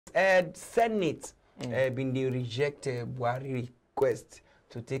Senate been they reject Buhari request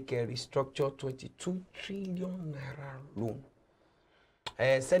to take a restructure 22 trillion naira loan.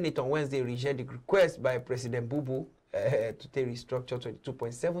 Senate on Wednesday reject the request by President Bubu to take restructure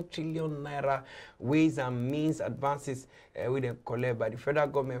 22.7 trillion naira ways and means advances with the collect by the federal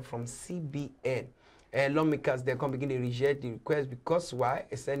government from CBN. Lawmakers they can begin to reject the request because why?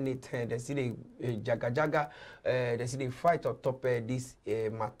 Senate they see the jaga they see the fight on top this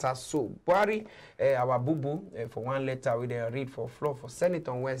matter. So Buhari our Bubu for one letter we they read for floor for Senate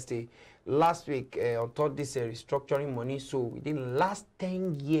on Wednesday last week on top this restructuring money. So within the last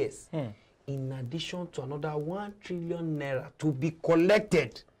 10 years. In addition to another 1 trillion naira to be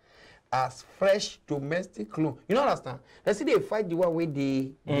collected as fresh domestic loan. You know understand? Let's see they fight the one with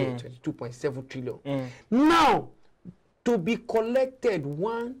the 22.7 trillion. Now, to be collected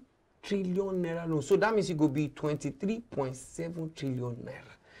 1 trillion naira loan. So that means it will be 23.7 trillion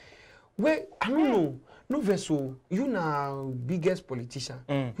naira. Well, I don't know. No vessel, you na biggest politician,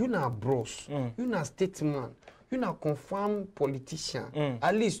 you na bros, you na statesman. You na confirmed politician.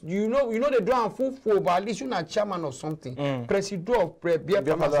 At least you know they do a full, but at least you na chairman or something. President of Beer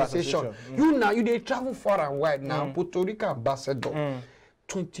Association. You they travel far and wide now. Puerto Rico ambassador.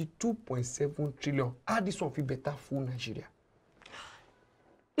 22.7 trillion. How this one feel better for Nigeria?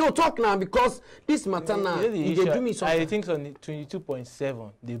 No talk now because this matter now. They do me something. I think on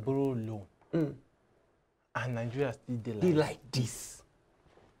 22.7 they borrow loan. And Nigeria still like this.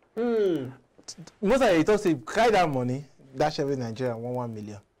 Most of it also carry that money, dash every Nigeria 1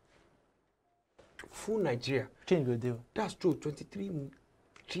 million. Full Nigeria. Change go deal. That's true, 23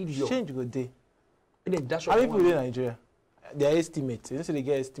 trillion. Change go deal. How many people in Nigeria? Their estimate. They don't say they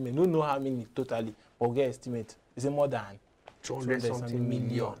get estimate. Don't know how many totally, but get estimate. It's more than 200 something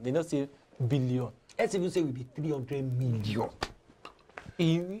million. They don't say billion. Let's even say we be 300 million.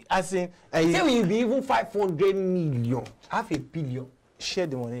 As in, say we be even 500 million. Half a billion. Share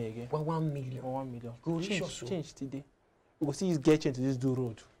the money again. 1 million. 1 million. Go change today. We will see get change to this do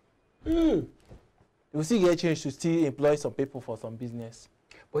road. We will see get change to still employ some people for some business.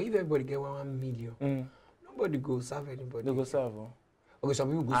 But if everybody get 1 million, nobody go serve anybody. They go serve. Okay, some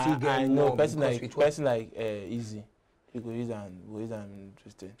people go still get more. Person like easy. We go use and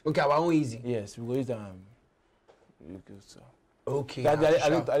interested. Okay, our own easy. Yes, we go use okay. I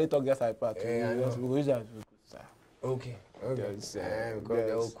didn't talk that side part. We go use that. Okay.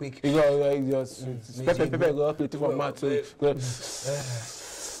 Go quick. You go just pepper go play for mat.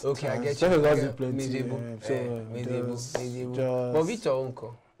 Okay, I get you. Miserable. But Victor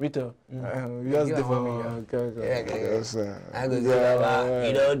uncle. Victor. Just the for I go say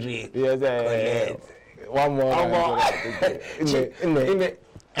you don't drink. Yes, one more.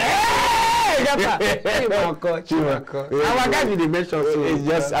 Chimako. Our guy did mention so. It's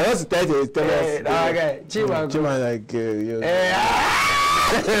just I just tell us. Our guy Chimako like I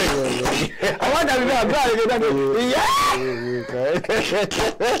want that that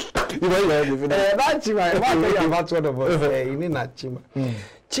Chima. I want to tell you about one of us. You need not Chima.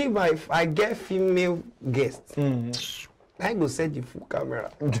 Chima, if I get female guests, I go set the full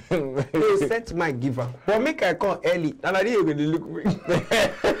camera. They set my giver. But make I come early. And I didn't even look me.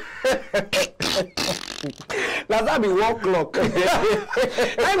 That's how be 1 o'clock. I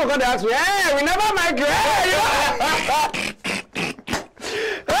go to ask me, hey, we never make you.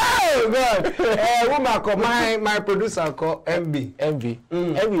 Oh God. Woman call my producer call MB. MB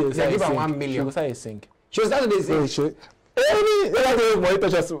is give her 1 million. She was say sing. She was starting to sing. Money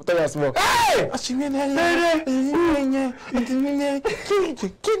touch us more. Hey!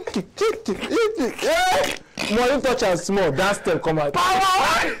 Money touch us small. That step come out.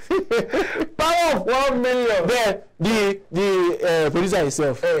 Power of 1 million. Then the producer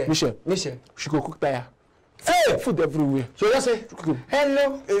himself, Michelle. She go cook tire. Hey, food everywhere. So just say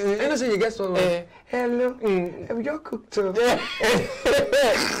hello. You say you get someone. Hello. Have you cooked?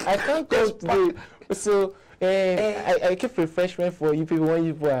 I can't cook today. So I keep refreshment for you people when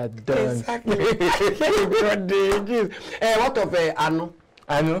you people are done. Exactly. What of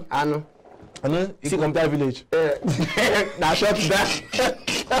Anu? See come that village. Now shut that.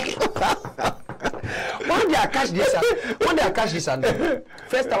 One day I catch this and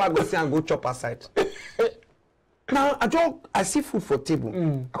first time I go see and go chop aside. Now I see food for table.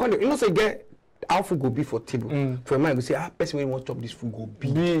 You know say get how food go be for table. For a man go say person when want chop this food go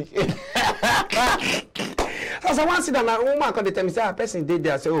big. As I want to sit down, woman can tell me say person dey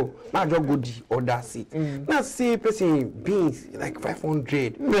there say oh man just go the other seat. Now see person beans like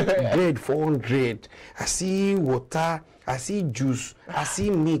 500, bread 400. I see water I see juice, I see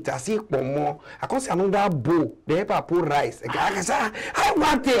meat, I see pomo. I can't see another bowl. The help I put rice. I say, I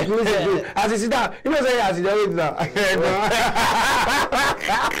want it. As you sit down, you know say as you sit down. I say, you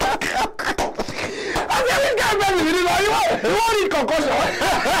want eat concussion?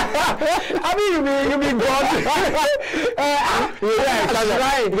 I mean, you be God.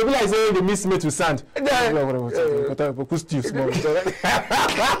 Yeah, you be like saying they miss me to sand. That's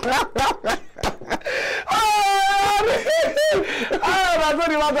what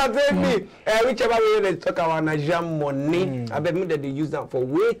the matter take me. Whichever way they talk about Nigerian money, I bet me that they use them for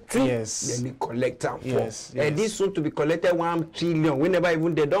waiting. Yes. Then they collect them for. Yes. This soon to be collected 1 trillion. We never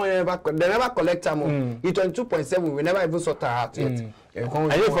even they never collect them. It's 22.7. We never even sort out yet. I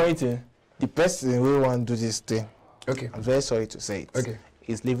know for it. The person who want to do this thing. Okay. I'm very sorry to say it. Okay.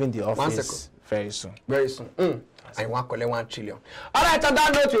 He's leaving the office very soon. Very soon. I want to collect 1 trillion. All right, on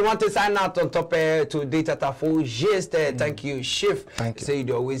that note, we want to sign out on top today. Tata for just thank you, Chief. Thank you. Say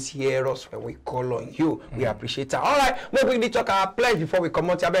you always hear us when we call on you. We appreciate that. All right, maybe we talk our pledge before we come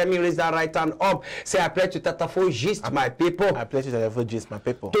out. I bet me raise that right hand up. Say I pledge to Tata for just my people. I pledge to Tata for just my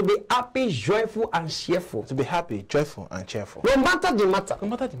people. To be happy, joyful, and cheerful. To be happy, joyful, and cheerful. No matter the matter. No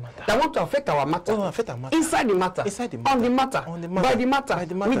matter the matter. That want to affect our matter. Oh, affect our matter. Inside the matter. Inside the matter. On the matter. On the matter. By the matter. By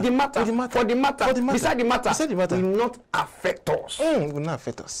the matter. With the matter. With the matter. For the matter. For the matter. Beside the matter. Beside the matter. Will not affect us. Will not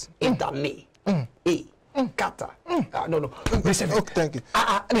affect us. Internet. Kata. No. Listen. Oh, thank you.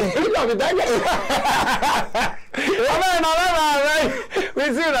 We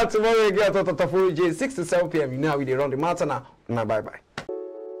see you tomorrow again at 6 to 7 p.m. You know how we run the matter now. Bye bye.